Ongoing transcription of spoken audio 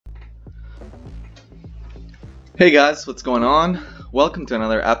Hey guys, what's going on? Welcome to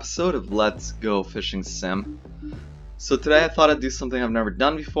another episode of Let's Go Fishing Sim. So today I thought I'd do something I've never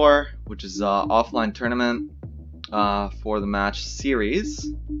done before, which is offline tournament for the match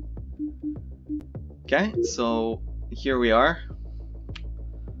series. Okay, so here we are.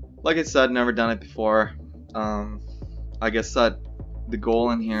 Like I said, never done it before. I guess that the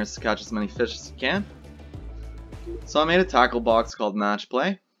goal in here is to catch as many fish as you can. So I made a tackle box called Match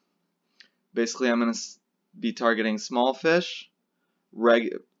Play. Basically, I'm going to be targeting small fish,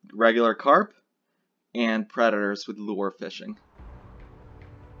 regular carp, and predators with lure fishing.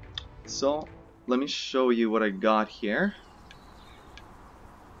 So let me show you what I got here.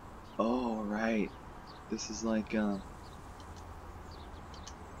 Oh right, this is like oh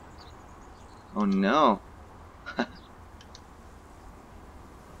no.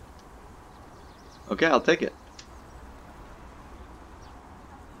 Okay, I'll take it.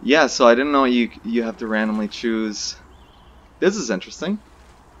 Yeah, so I didn't know you have to randomly choose. This is interesting.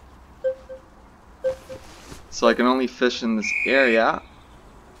 So I can only fish in this area.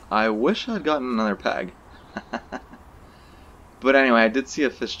 I wish I'd gotten another peg. But anyway, I did see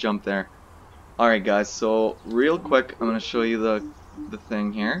a fish jump there. Alright guys, so real quick I'm going to show you the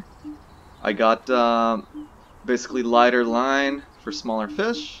thing here. I got basically lighter line for smaller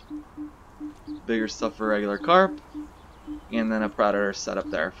fish, bigger stuff for regular carp, and then a predator setup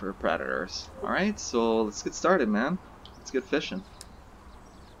there for predators. Alright, so let's get started, man. Let's get fishing.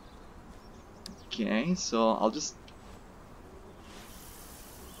 Okay, so I'll just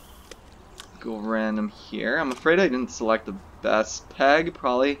go random here. I'm afraid I didn't select the best peg.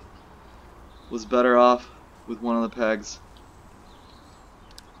 Probably was better off with one of the pegs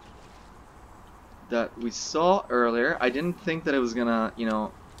that we saw earlier. I didn't think that it was gonna, you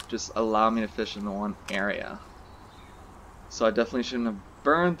know, just allow me to fish in the one area. So I definitely shouldn't have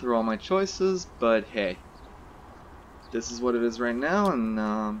burned through all my choices, but hey, this is what it is right now,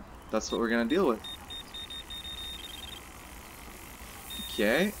 and that's what we're gonna deal with.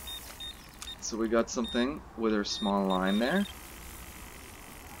 Okay, so we got something with our small line there.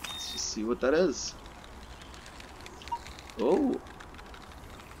 Let's just see what that is. Oh.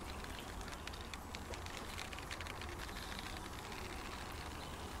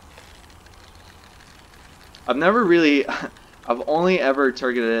 I've never really, I've only ever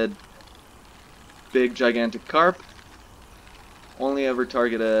targeted big gigantic carp, only ever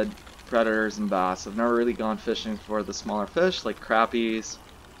targeted predators and bass. I've never really gone fishing for the smaller fish like crappies,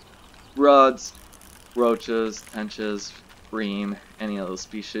 ruds, roaches, tenches, bream, any of those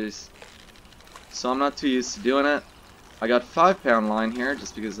species. So I'm not too used to doing it. I got 5-pound line here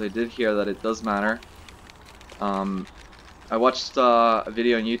just because I did hear that it does matter. I watched a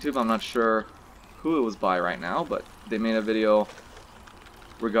video on YouTube, I'm not sure who it was by right now, but they made a video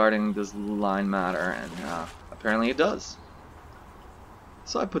regarding does line matter, and apparently it does.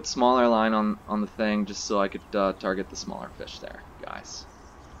 So I put smaller line on the thing just so I could target the smaller fish there, guys.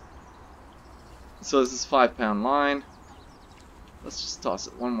 So this is 5-pound line. Let's just toss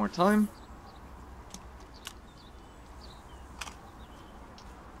it one more time.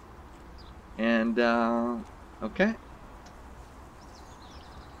 And okay.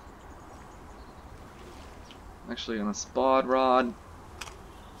 I'm actually gonna spot rod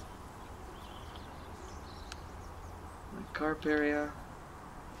my carp area.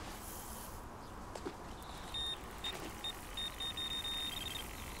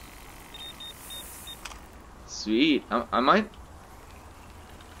 Sweet. I might,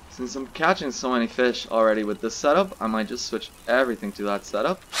 since I'm catching so many fish already with this setup, I might just switch everything to that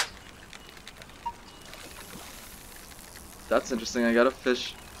setup. That's interesting. I got a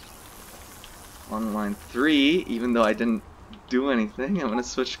fish on line 3, even though I didn't do anything. I'm gonna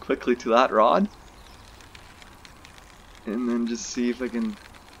switch quickly to that rod and then just see if I can,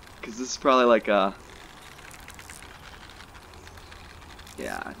 because this is probably like a,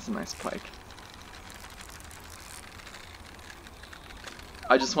 yeah, it's a nice pike.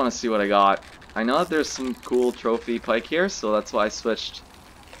 I just want to see what I got. I know that there's some cool trophy pike here, so that's why I switched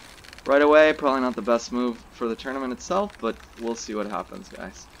right away. Probably not the best move for the tournament itself, but we'll see what happens,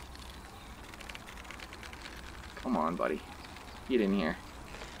 guys. Come on, buddy. Get in here.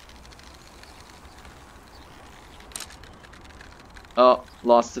 Oh,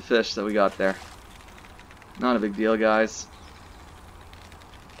 lost the fish that we got there. Not a big deal, guys.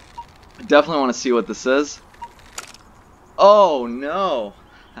 I definitely want to see what this is. Oh, no.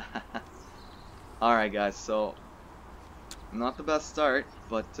 Alright, guys, so not the best start,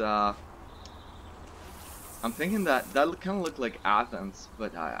 but I'm thinking that kind of looked like Athens,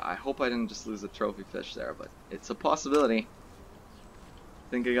 but I hope I didn't just lose a trophy fish there, but it's a possibility.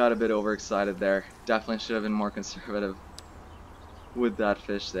 think I got a bit overexcited there. Definitely should have been more conservative with that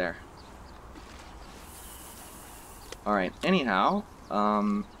fish there. Alright, anyhow,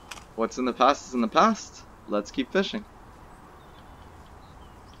 what's in the past is in the past. Let's keep fishing.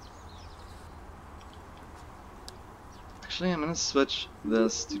 Actually, I'm gonna switch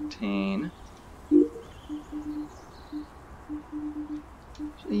this to Tane.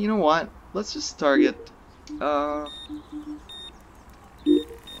 You know what? Let's just target, Mr.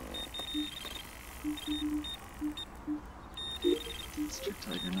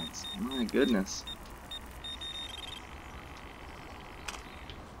 Tiger Nuts. My goodness.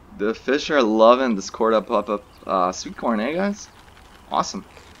 The fish are loving this Corda pop-up sweet corn, eh guys? Awesome.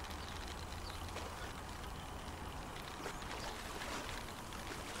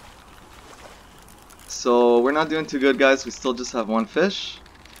 So we're not doing too good, guys. We still just have one fish.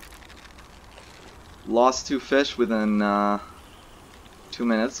 Lost 2 fish within 2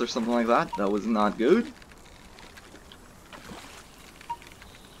 minutes or something like that. That was not good.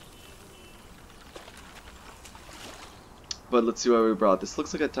 But let's see what we brought. This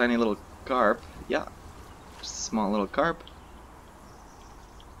looks like a tiny little carp. Yeah, just a small little carp.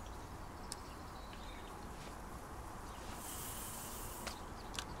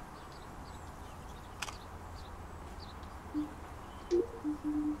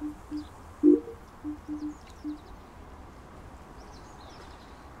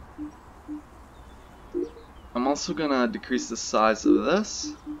 I'm also gonna decrease the size of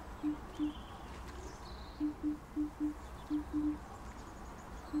this.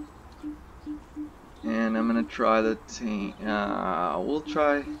 And I'm gonna try the we'll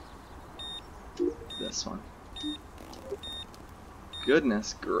try this one.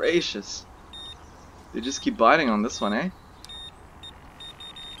 Goodness gracious. They just keep biting on this one, eh?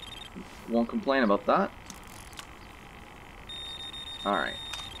 Won't complain about that. Alright.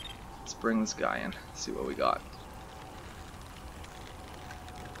 Let's bring this guy in, see what we got.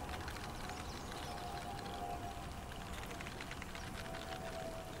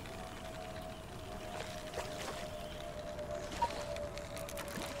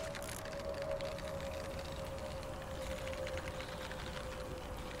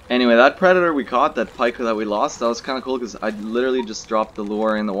 Anyway, that predator we caught, that pike that we lost, that was kind of cool because I literally just dropped the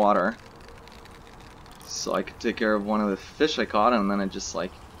lure in the water. So I could take care of one of the fish I caught, and then it just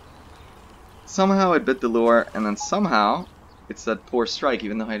like... somehow it bit the lure, and then somehow it's that poor strike,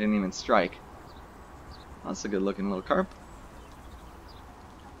 even though I didn't even strike. That's a good looking little carp.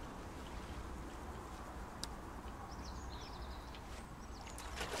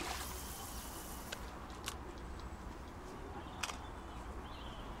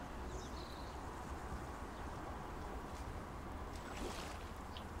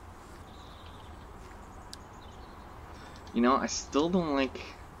 You know, I still don't like...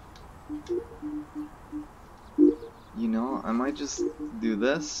 You know, I might just do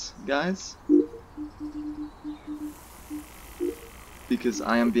this, guys. Because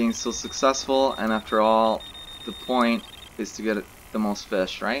I am being so successful, and after all, the point is to get the most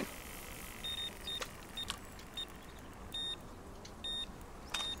fish, right?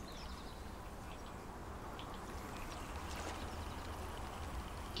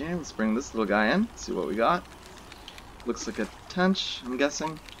 Okay, let's bring this little guy in, see what we got. Looks like a tench, I'm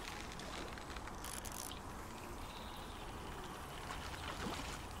guessing.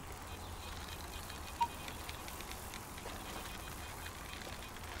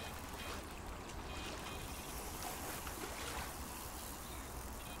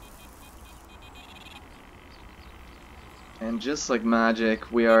 And just like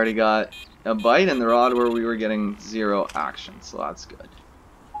magic, we already got a bite in the rod where we were getting 0 action, so that's good.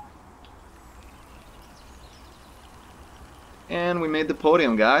 And we made the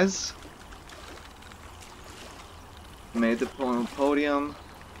podium, guys. Made the podium.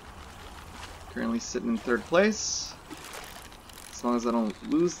 Currently sitting in 3rd place. As long as I don't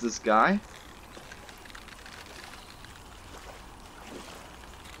lose this guy.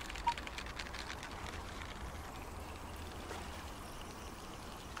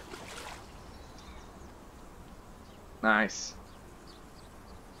 Nice.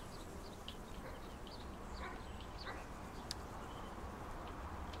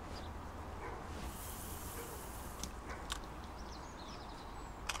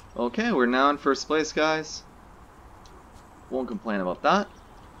 Okay, we're now in 1st place, guys. Won't complain about that.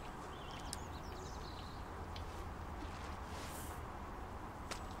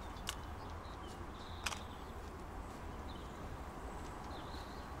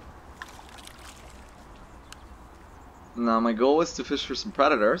 Now my goal was to fish for some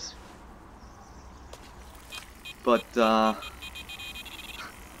predators, but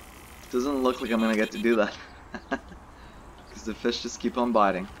Doesn't look like I'm gonna get to do that. Because the fish just keep on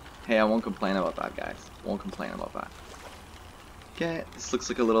biting. Hey, I won't complain about that, guys. Won't complain about that. Okay, this looks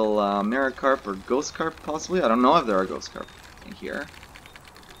like a little mirror carp or ghost carp, possibly. I don't know if there are ghost carp in here.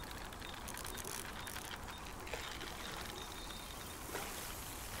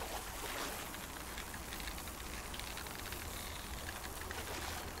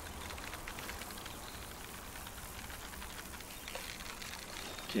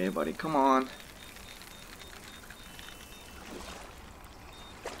 Okay, buddy, come on.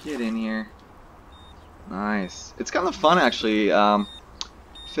 Get in here. Nice. It's kind of fun, actually,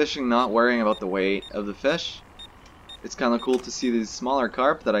 fishing not worrying about the weight of the fish. It's kind of cool to see these smaller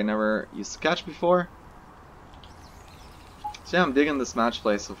carp that I never used to catch before. So yeah, I'm digging this match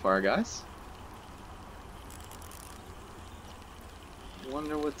play so far, guys.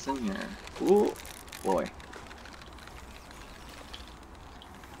 Wonder what's in here. Ooh, boy.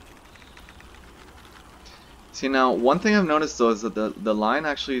 See, now, one thing I've noticed, though, is that the line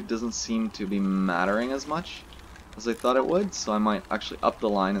actually doesn't seem to be mattering as much as I thought it would, so I might actually up the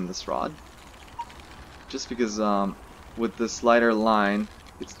line in this rod. Just because, with this lighter line,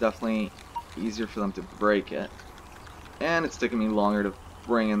 it's definitely easier for them to break it. And it's taking me longer to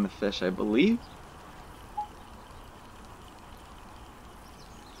bring in the fish, I believe.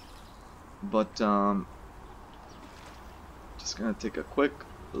 But, just gonna take a quick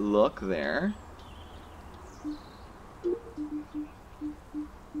look there.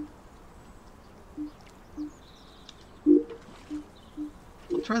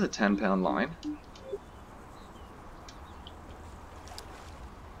 We'll try the 10-pound line.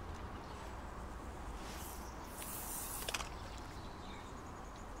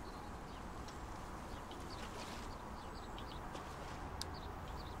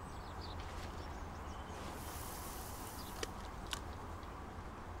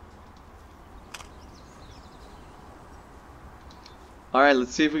 Alright,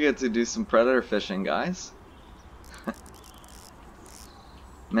 let's see if we get to do some predator fishing, guys.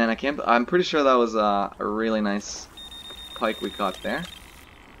 Man, I'm pretty sure that was a really nice pike we caught there.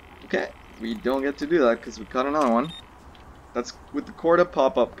 Okay, we don't get to do that because we caught another one. That's with the cord up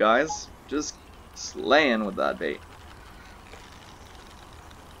pop-up, guys. Just slaying with that bait.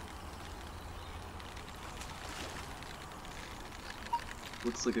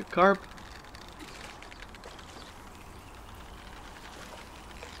 Looks like a carp.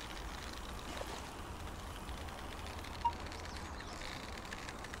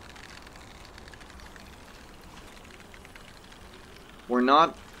 We're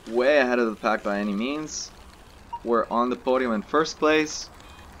not way ahead of the pack by any means. We're on the podium in first place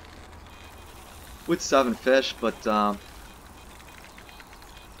with 7 fish, but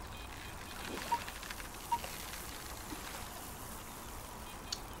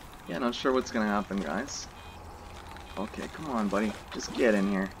yeah, not sure what's gonna happen, guys. Okay, come on, buddy, just get in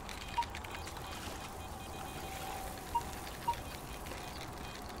here.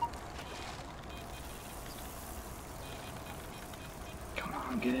 Come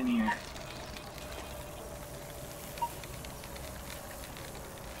on, get in here.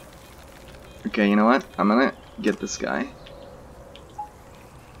 Okay, you know what? I'm gonna get this guy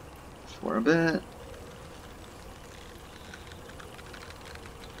for a bit.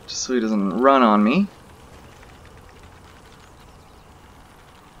 Just so he doesn't run on me.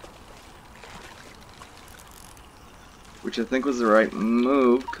 Which I think was the right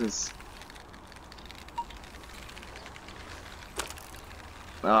move, because...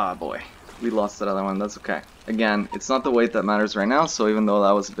 ah, boy. We lost that other one. That's okay. Again, it's not the weight that matters right now, so even though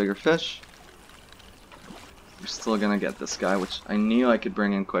that was a bigger fish, we're still gonna get this guy, which I knew I could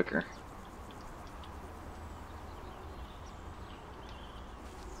bring in quicker.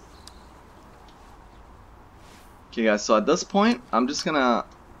 Okay guys, so at this point, I'm just gonna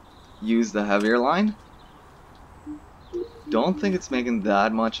use the heavier line. Don't think it's making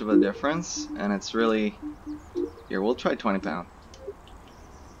that much of a difference, and it's really... here, we'll try 20 pound.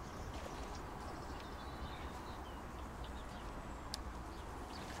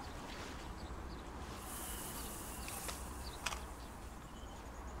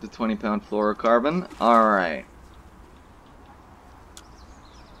 The 20-pound fluorocarbon. Alright.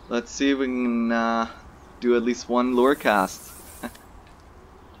 Let's see if we can do at least one lure cast.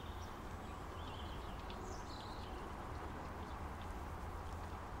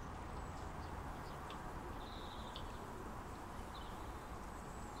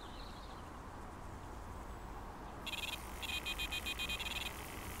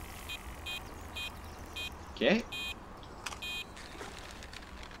 Okay.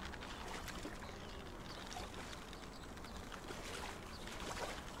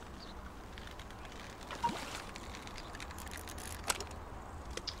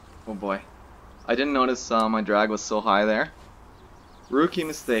 Oh boy. I didn't notice my drag was so high there. Rookie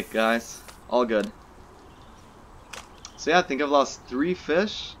mistake, guys. All good. So yeah, I think I've lost 3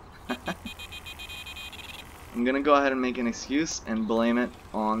 fish. I'm gonna go ahead and make an excuse and blame it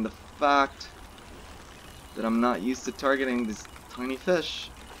on the fact that I'm not used to targeting these tiny fish.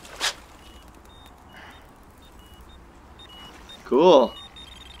 Cool.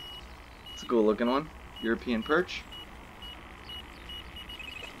 It's a cool looking one. European perch.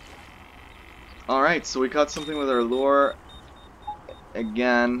 Alright, so we caught something with our lure.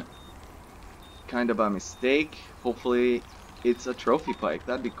 Again, kind of by mistake. Hopefully it's a trophy pike.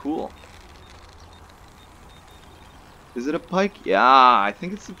 That'd be cool. Is it a pike? Yeah, I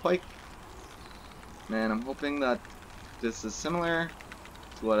think it's a pike. Man, I'm hoping that this is similar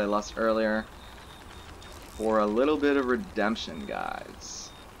to what I lost earlier. For a little bit of redemption, guys.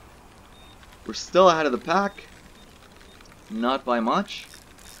 We're still ahead of the pack. Not by much.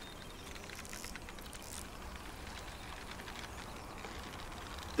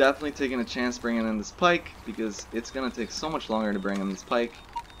 Definitely taking a chance bringing in this pike, because it's going to take so much longer to bring in this pike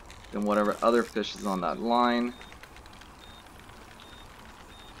than whatever other fish is on that line.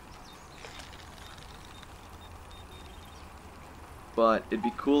 But it'd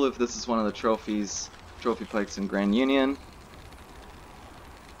be cool if this is one of the trophy pikes in Grand Union.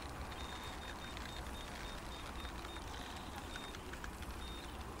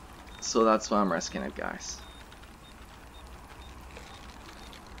 So that's why I'm risking it, guys.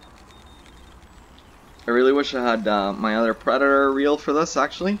 I really wish I had my other predator reel for this,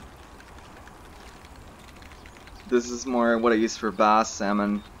 actually. This is more what I use for bass,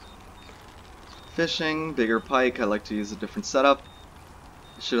 salmon, fishing, bigger pike. I like to use a different setup.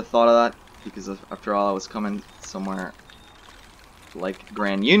 I should have thought of that, because after all I was coming somewhere like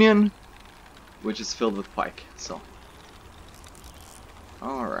Grand Union, which is filled with pike, so.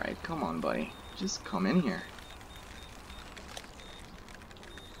 Alright, come on buddy, just come in here.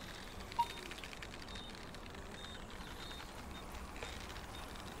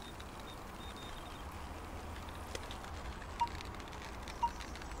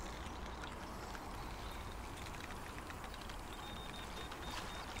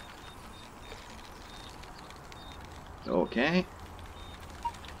 Okay.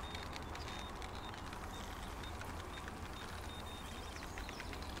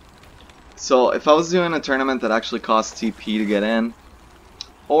 So if I was doing a tournament that actually costs TP to get in,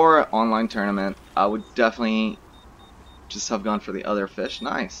 or an online tournament, I would definitely just have gone for the other fish.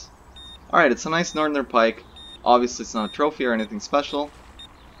 Nice. Alright, it's a nice northern pike. Obviously it's not a trophy or anything special,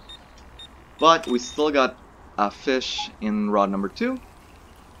 but we still got a fish in rod number 2.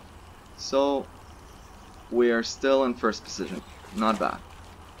 So we are still in first position. Not bad.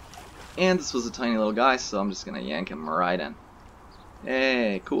 And this was a tiny little guy, so I'm just gonna yank him right in.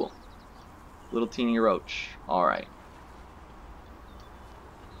 Hey, cool. Little teeny roach. Alright.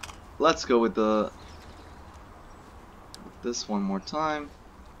 Let's go with this one more time.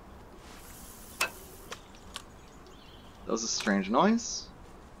 That was a strange noise.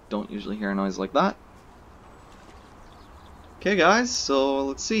 Don't usually hear a noise like that. Okay guys, so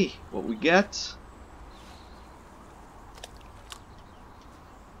let's see what we get.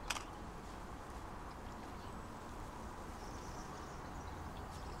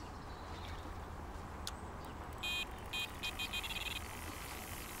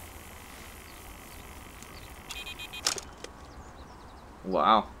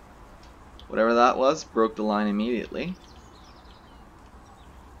 Wow. Whatever that was, broke the line immediately.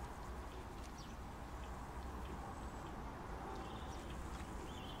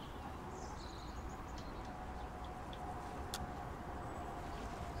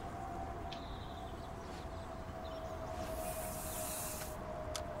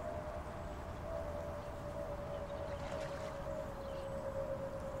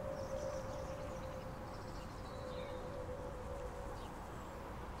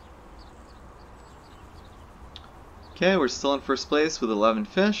 Okay, we're still in first place with 11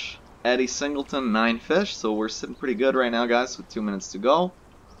 fish. Eddie Singleton, 9 fish, so we're sitting pretty good right now, guys, with 2 minutes to go.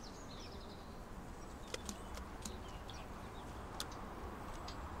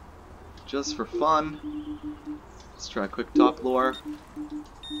 Just for fun, let's try a quick top lure.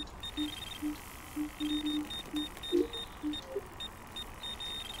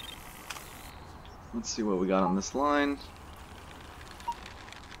 Let's see what we got on this line.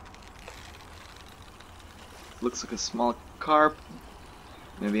 Looks like a small carp,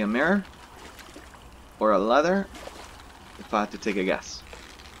 maybe a mirror, or a leather, if I had to take a guess.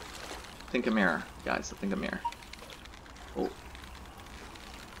 I think a mirror, guys, I think a mirror. Oh.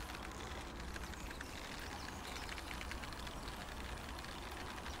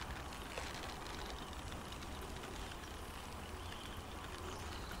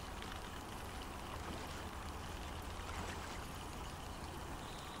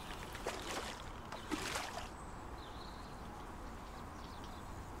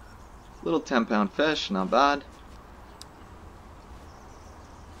 Little 10-pound fish, not bad.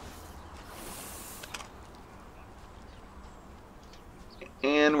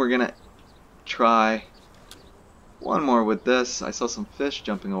 And we're gonna try one more with this. I saw some fish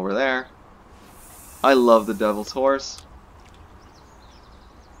jumping over there. I love the devil's horse.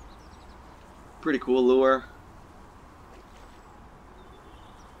 Pretty cool lure.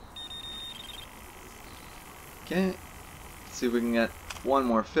 Okay, let's see if we can get one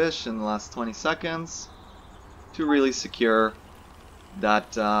more fish in the last 20 seconds to really secure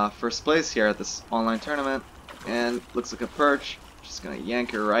that first place here at this online tournament. And looks like a perch. Just gonna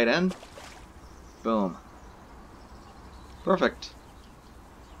yank her right in. Boom. Perfect.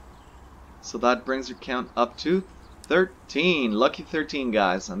 So that brings your count up to 13. Lucky 13,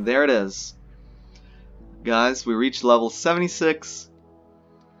 guys. And there it is. Guys, we reached level 76.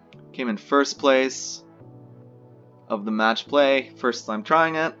 Came in first place of the match play. First time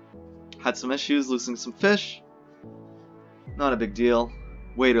trying it. Had some issues losing some fish. Not a big deal.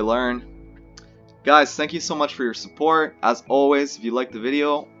 Way to learn. Guys, thank you so much for your support. As always, if you liked the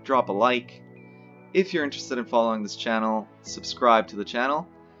video, drop a like. If you're interested in following this channel, subscribe to the channel.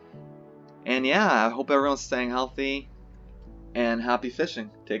 And yeah, I hope everyone's staying healthy and happy fishing.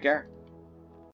 Take care.